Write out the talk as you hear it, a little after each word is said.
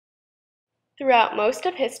Throughout most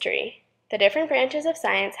of history, the different branches of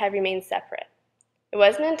science have remained separate. It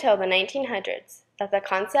wasn't until the 1900s that the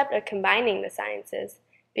concept of combining the sciences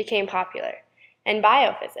became popular, and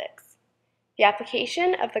biophysics, the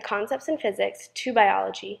application of the concepts in physics to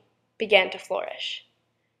biology, began to flourish.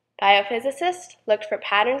 Biophysicists looked for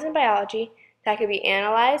patterns in biology that could be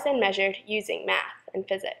analyzed and measured using math and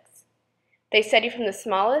physics. They studied from the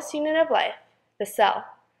smallest unit of life, the cell,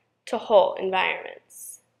 to whole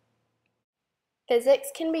environments. Physics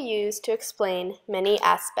can be used to explain many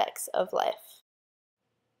aspects of life.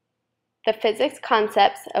 The physics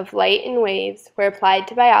concepts of light and waves were applied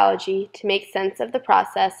to biology to make sense of the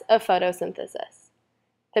process of photosynthesis.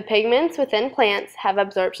 The pigments within plants have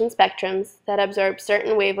absorption spectrums that absorb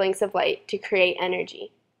certain wavelengths of light to create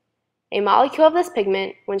energy. A molecule of this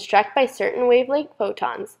pigment, when struck by certain wavelength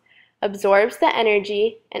photons, absorbs the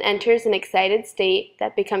energy and enters an excited state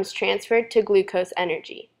that becomes transferred to glucose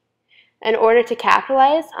energy. In order to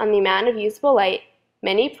capitalize on the amount of usable light,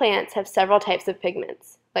 many plants have several types of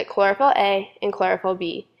pigments, like chlorophyll A and chlorophyll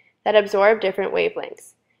B, that absorb different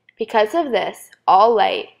wavelengths. Because of this, all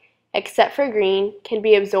light, except for green, can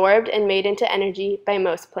be absorbed and made into energy by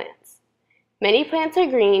most plants. Many plants are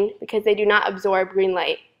green because they do not absorb green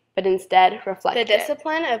light, but instead reflect it. The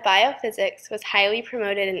discipline of biophysics was highly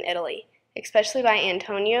promoted in Italy, especially by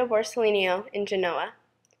Antonio Borsellino in Genoa,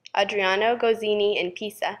 Adriano Gozzini in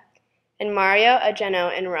Pisa, and Mario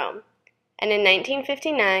Ageno in Rome. And in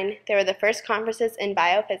 1959, there were the first conferences in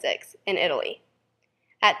biophysics in Italy.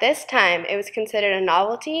 At this time, it was considered a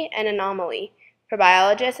novelty and anomaly for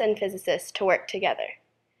biologists and physicists to work together.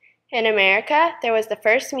 In America, there was the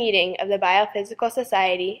first meeting of the Biophysical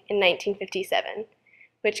Society in 1957,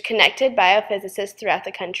 which connected biophysicists throughout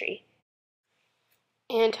the country.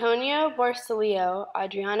 Antonio Borsellino,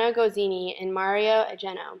 Adriano Gozzini, and Mario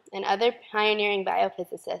Ageno, and other pioneering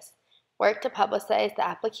biophysicists worked to publicize the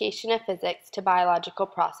application of physics to biological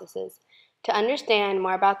processes, to understand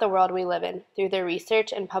more about the world we live in through their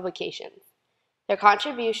research and publications. Their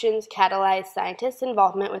contributions catalyzed scientists'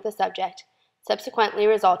 involvement with the subject, subsequently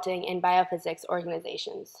resulting in biophysics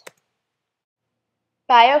organizations.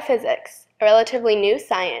 Biophysics, a relatively new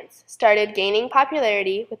science, started gaining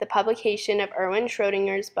popularity with the publication of Erwin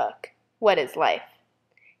Schrödinger's book, What is Life?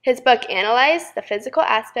 His book analyzed the physical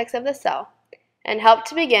aspects of the cell and helped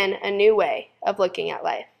to begin a new way of looking at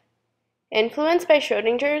life. Influenced by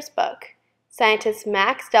Schrödinger's book, scientist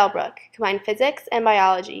Max Delbruck combined physics and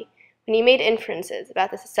biology when he made inferences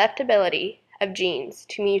about the susceptibility of genes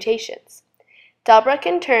to mutations. Delbruck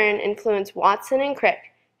in turn influenced Watson and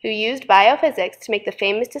Crick, who used biophysics to make the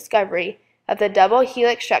famous discovery of the double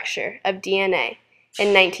helix structure of DNA in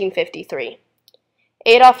 1953.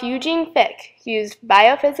 Adolf Eugene Fick used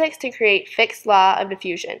biophysics to create Fick's law of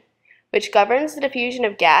diffusion, which governs the diffusion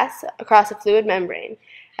of gas across a fluid membrane,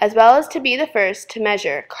 as well as to be the first to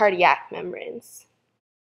measure cardiac membranes.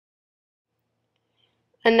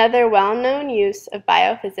 Another well-known use of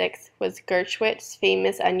biophysics was Gershwich's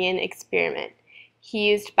famous onion experiment. He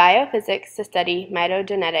used biophysics to study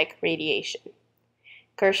mitogenetic radiation.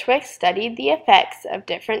 Gershwich studied the effects of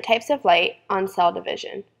different types of light on cell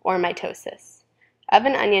division, or mitosis, of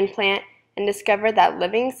an onion plant and discovered that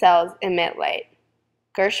living cells emit light.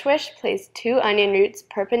 Gershwich placed two onion roots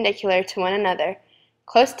perpendicular to one another,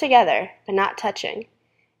 close together but not touching,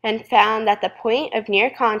 and found that the point of near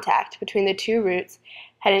contact between the two roots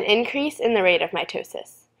had an increase in the rate of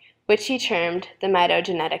mitosis, which he termed the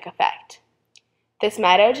mitogenetic effect. This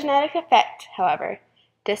mitogenetic effect, however,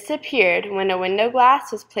 disappeared when a window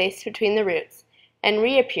glass was placed between the roots and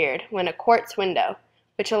reappeared when a quartz window,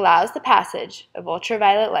 which allows the passage of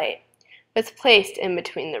ultraviolet light, was placed in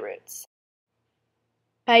between the roots.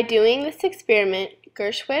 By doing this experiment,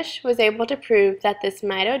 Gershwich was able to prove that this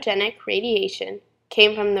mitogenic radiation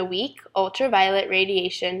came from the weak ultraviolet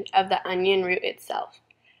radiation of the onion root itself.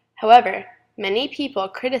 However, many people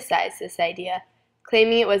criticized this idea,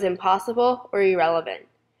 claiming it was impossible or irrelevant.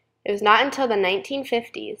 It was not until the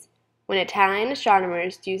 1950s, when Italian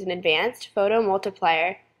astronomers used an advanced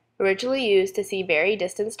photomultiplier originally used to see very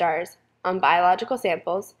distant stars on biological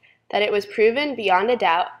samples, that it was proven beyond a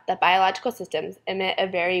doubt that biological systems emit a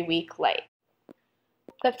very weak light.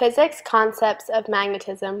 The physics concepts of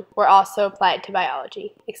magnetism were also applied to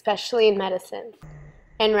biology, especially in medicine.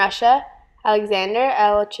 In Russia, Alexander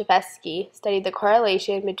L. Chevesky studied the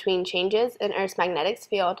correlation between changes in Earth's magnetic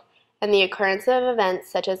field and the occurrence of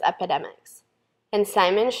events such as epidemics. And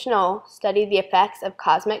Simon Schnoll studied the effects of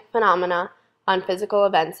cosmic phenomena on physical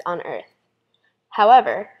events on Earth.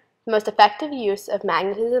 However, the most effective use of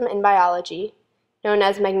magnetism in biology, known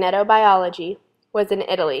as magnetobiology, was in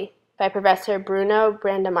Italy by Professor Bruno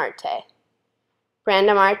Brandamarte.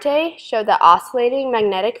 Brandamarte showed that oscillating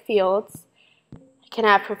magnetic fields can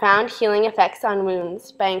have profound healing effects on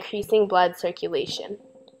wounds by increasing blood circulation.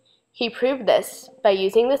 He proved this by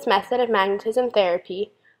using this method of magnetism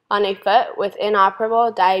therapy on a foot with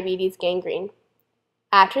inoperable diabetes gangrene.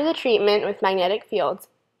 After the treatment with magnetic fields,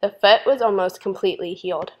 the foot was almost completely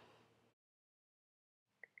healed.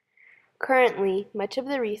 Currently, much of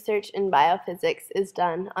the research in biophysics is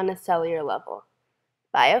done on a cellular level.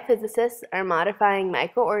 Biophysicists are modifying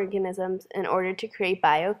microorganisms in order to create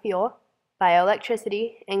biofuel,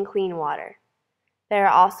 bioelectricity, and clean water. They are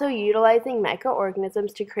also utilizing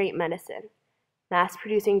microorganisms to create medicine,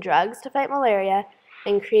 mass-producing drugs to fight malaria,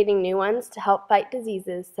 and creating new ones to help fight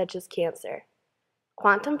diseases such as cancer.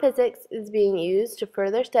 Quantum physics is being used to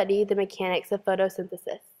further study the mechanics of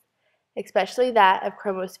photosynthesis, especially that of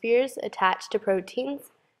chromospheres attached to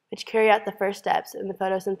proteins, which carry out the first steps in the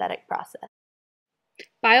photosynthetic process.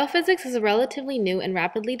 Biophysics is a relatively new and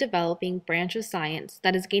rapidly developing branch of science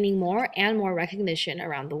that is gaining more and more recognition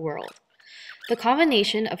around the world. The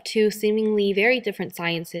combination of two seemingly very different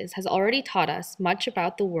sciences has already taught us much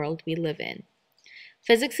about the world we live in.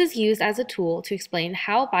 Physics is used as a tool to explain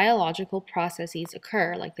how biological processes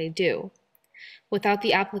occur like they do. Without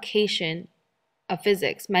the application of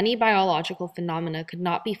physics, many biological phenomena could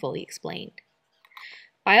not be fully explained.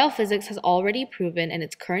 Biophysics has already proven in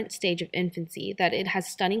its current stage of infancy that it has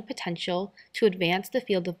stunning potential to advance the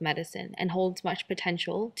field of medicine and holds much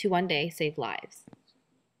potential to one day save lives.